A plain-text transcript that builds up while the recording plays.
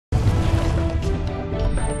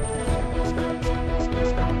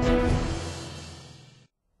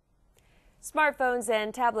Smartphones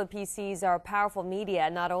and tablet PCs are powerful media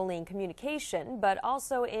not only in communication, but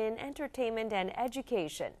also in entertainment and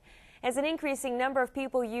education. As an increasing number of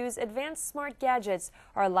people use advanced smart gadgets,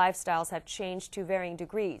 our lifestyles have changed to varying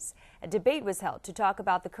degrees. A debate was held to talk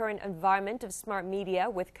about the current environment of smart media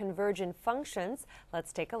with convergent functions.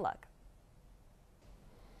 Let's take a look.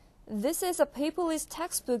 This is a paperless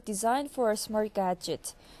textbook designed for a smart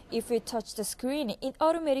gadget. If we touch the screen, it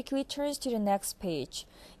automatically turns to the next page.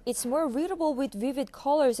 It's more readable with vivid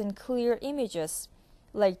colors and clear images.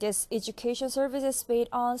 Like this, education services based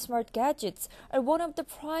on smart gadgets are one of the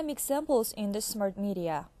prime examples in the smart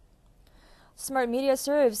media. Smart media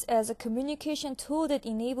serves as a communication tool that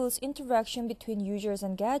enables interaction between users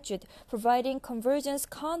and gadget, providing convergence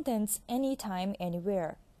contents anytime,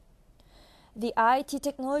 anywhere. The IT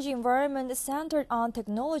technology environment centered on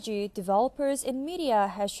technology, developers, and media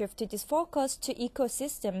has shifted its focus to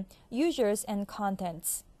ecosystem, users, and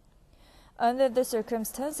contents. Under the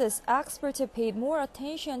circumstances, experts have paid more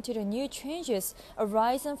attention to the new changes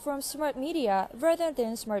arising from smart media rather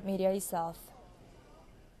than smart media itself.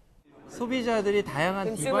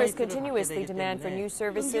 Consumers continuously demand for new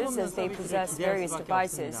services as they possess various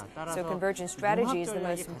devices, so convergent strategy is the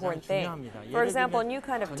most important thing. For example, a new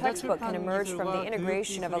kind of textbook can emerge from the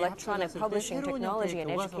integration of electronic publishing technology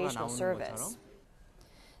and educational service.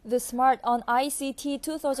 The Smart on ICT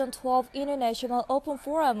 2012 International Open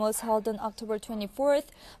Forum was held on October 24th,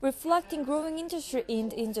 reflecting growing industry in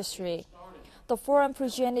the industry. The forum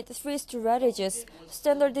presented three strategies: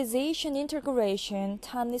 standardization, integration,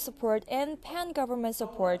 timely support, and pan-government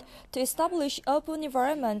support to establish open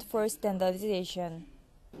environment for standardization.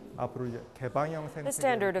 The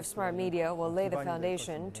standard of smart media will lay the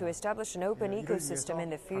foundation to establish an open ecosystem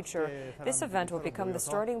in the future. This event will become the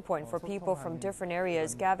starting point for people from different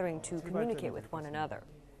areas gathering to communicate with one another.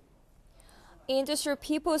 Industry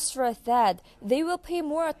people stress that they will pay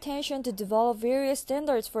more attention to develop various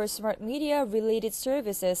standards for smart media-related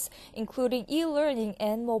services, including e-learning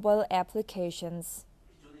and mobile applications.